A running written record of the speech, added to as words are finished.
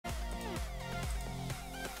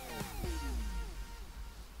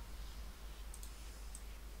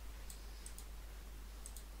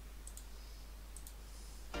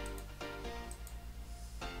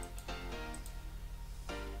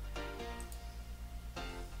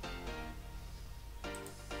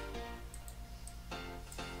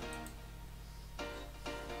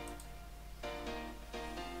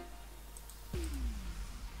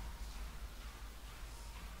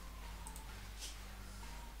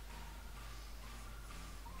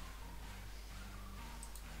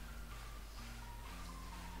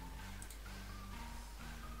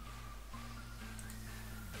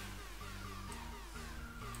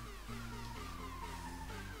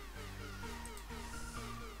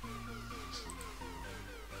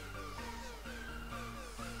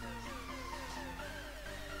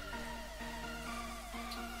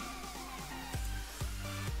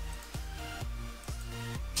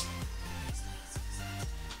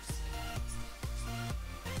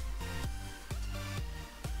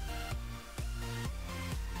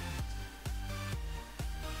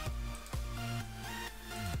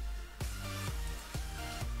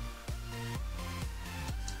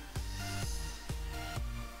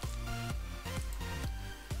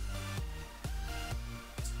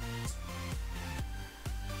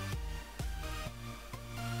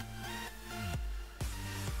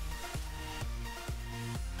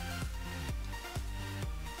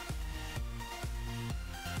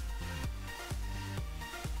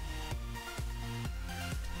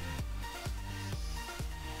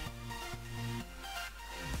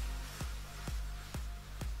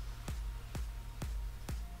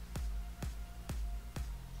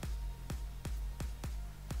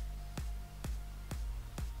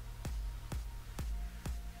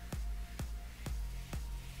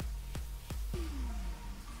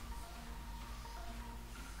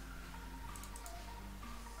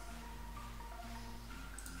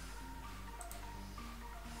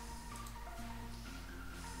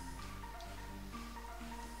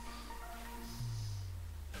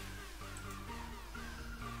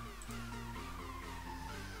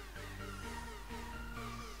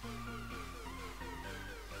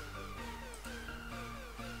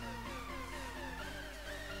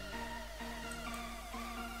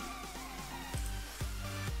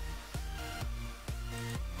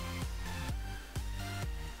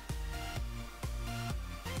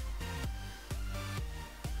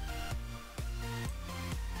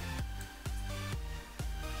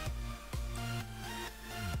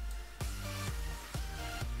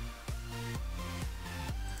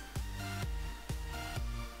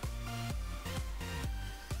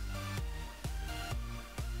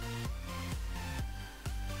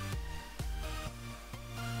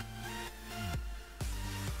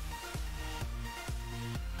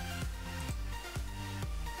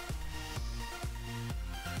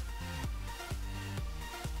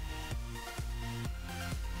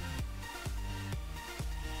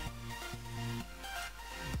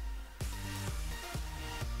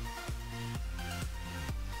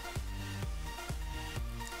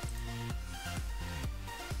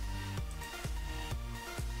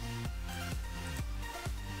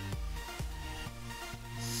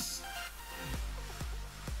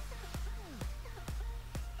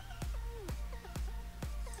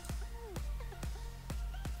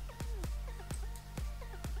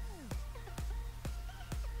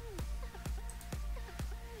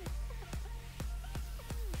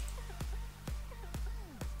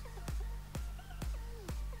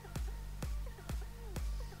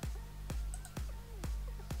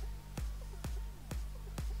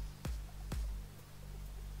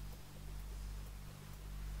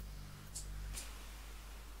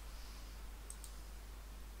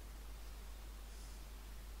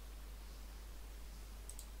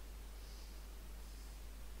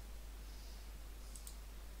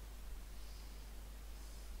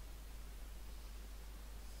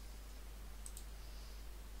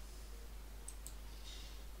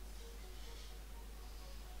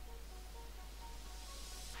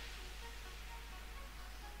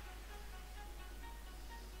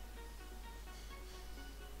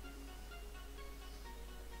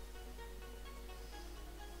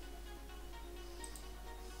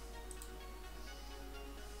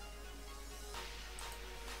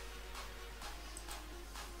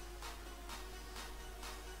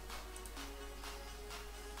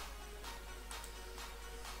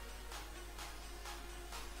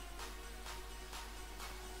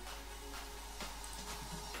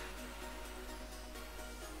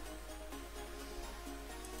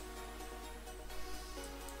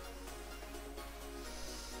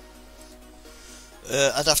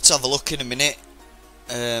I'd have to have a look in a minute,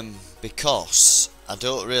 because I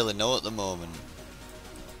don't really know at the moment.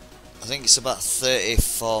 I think it's about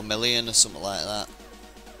 34 million or something like that.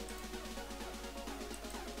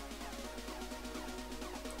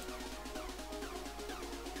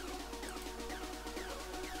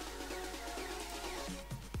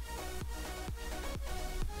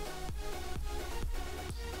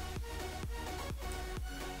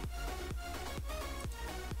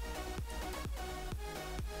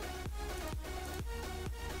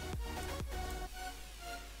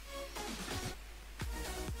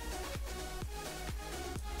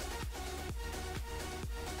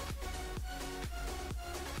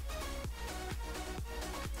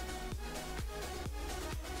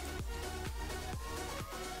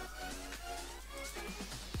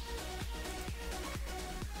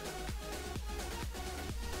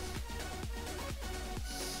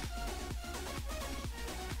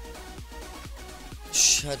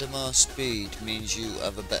 Shadowmar speed means you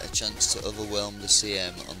have a better chance to overwhelm the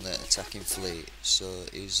CM on the attacking fleet, so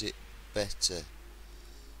is it better?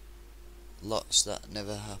 Lots that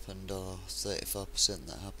never happened or 34%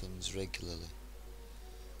 that happens regularly.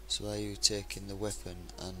 So are you taking the weapon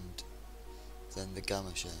and then the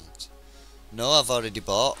gamma shards? No, I've already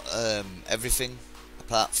bought everything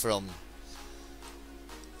apart from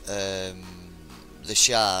the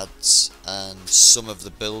shards and some of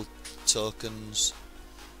the build tokens.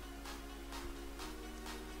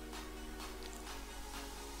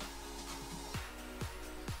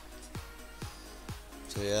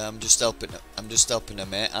 So yeah, I'm just helping a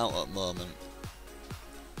mate out at the moment.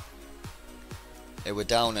 He were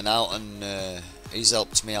down and out, and he's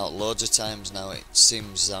helped me out loads of times now. It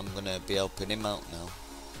seems I'm gonna be helping him out now.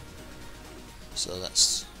 So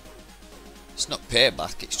it's not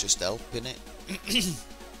payback, it's just helping it.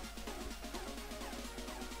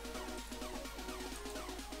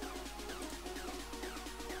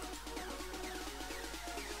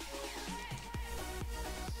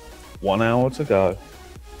 One hour to go.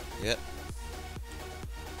 Yep.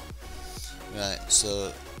 Right,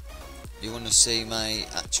 so you want to see my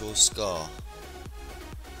actual score?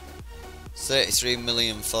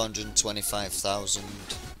 33,425,000,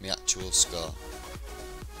 my actual score.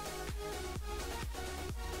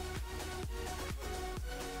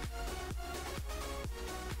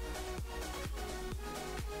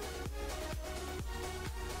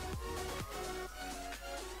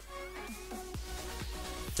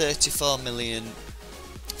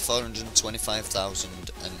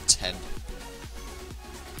 $34,425,010.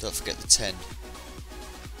 Don't forget the 10.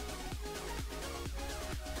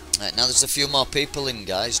 Right, now there's a few more people in,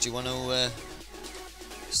 guys. Do you want to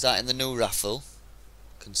start in the new raffle?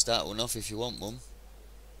 Can start one off if you want one.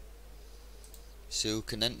 So who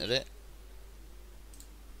can enter it?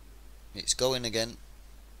 It's going again.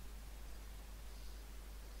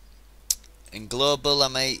 In global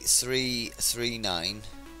I'm 8339.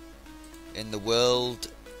 In the world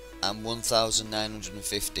I'm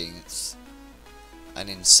 1915th. And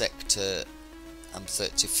in sector I'm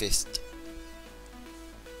 35th.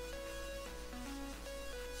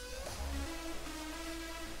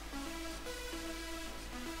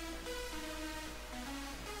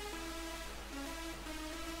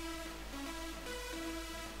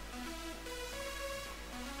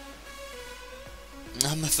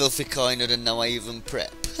 I'm a filthy coiner and now I even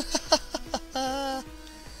prep.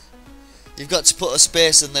 You've got to put a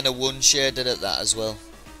space and then a 1 shaded at that as well.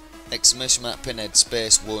 Exclamation mark pinhead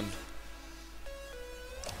space 1.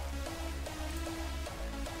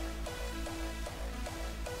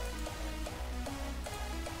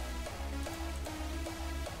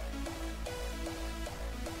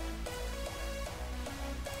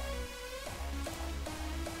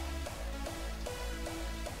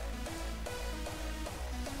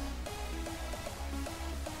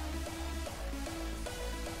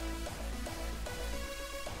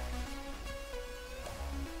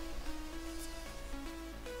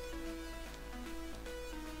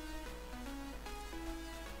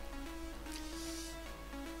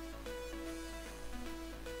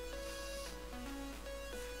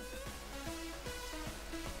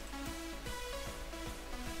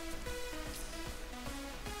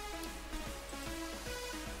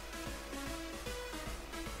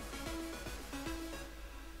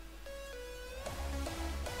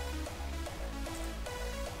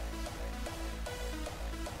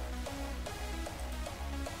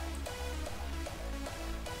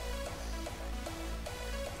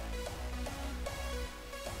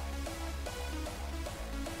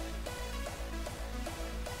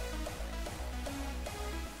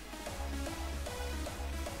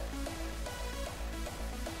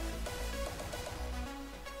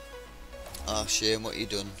 Ah, Shane, what you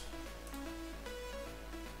done?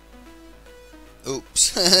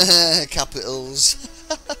 Oops. Capitals.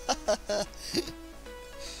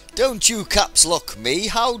 Don't you caps lock me?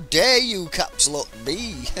 How dare you caps lock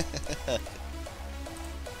me?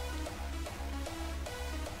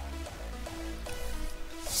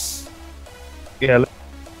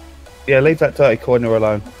 Yeah, leave that dirty corner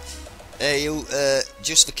alone. Hey, you,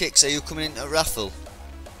 just for kicks, are you coming into a raffle?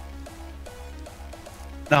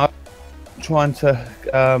 No, I'm trying to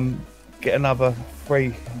get another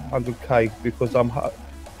 300k because I'm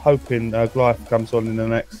hoping Goliath comes on in the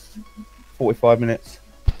next 45 minutes.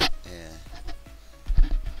 Yeah.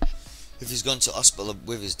 If he's gone to hospital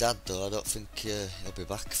with his dad, though, I don't think he'll be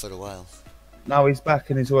back for a while. No, he's back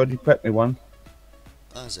and he's already prepped me one.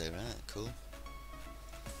 Oh, is he? Right, cool.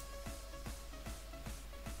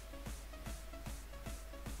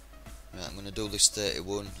 Right, I'm going to do this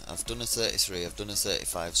 31. I've done a 33, I've done a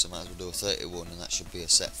 35, so I might as well do a 31, and that should be a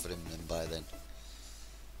set for him then by then.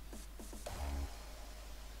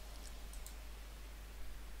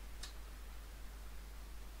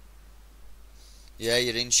 Yeah,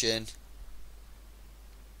 you're in, Shane.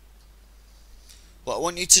 What I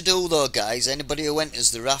want you to do though, guys, anybody who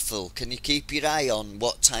enters the raffle, can you keep your eye on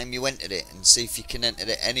what time you entered it and see if you can enter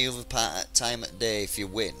it any other time of day if you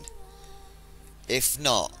win. If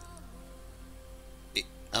not,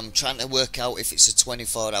 I'm trying to work out if it's a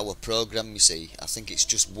 24-hour program, you see. I think it's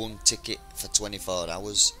just one ticket for 24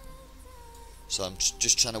 hours. So I'm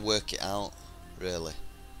just trying to work it out, really.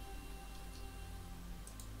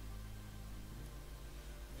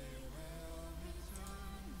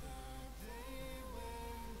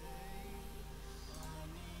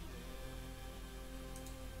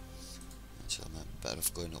 Actually, I might be better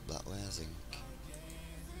off going up that way, I think.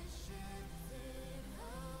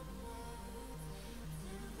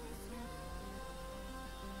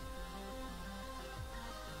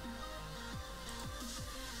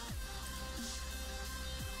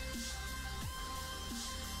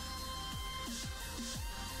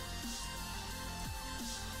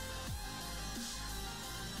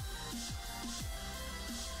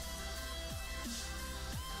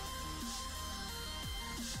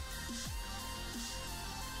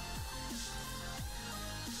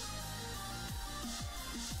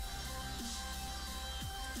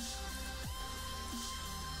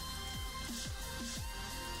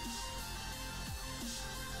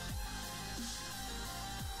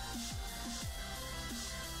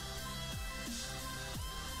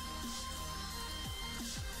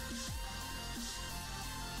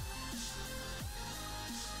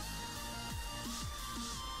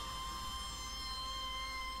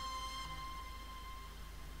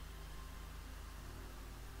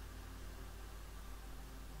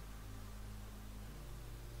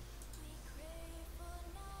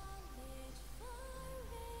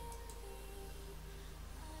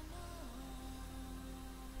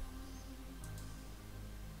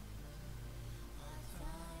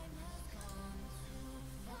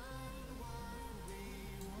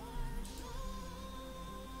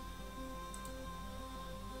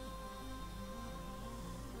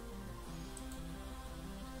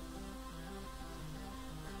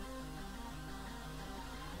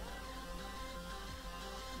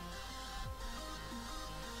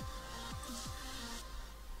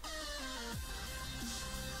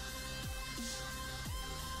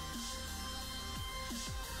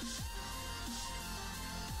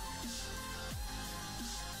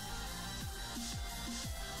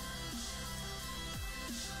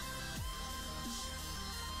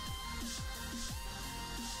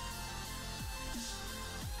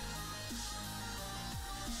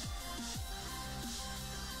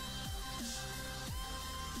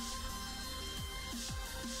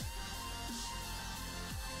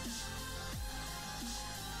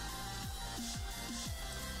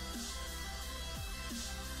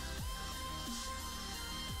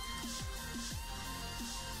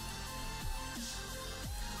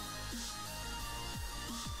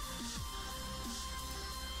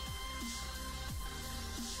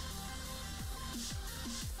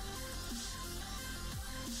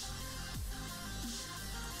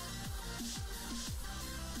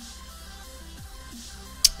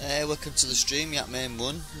 Hey, welcome to the stream, Yak Main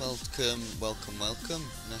 1. Welcome.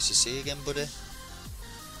 Nice to see you again, buddy.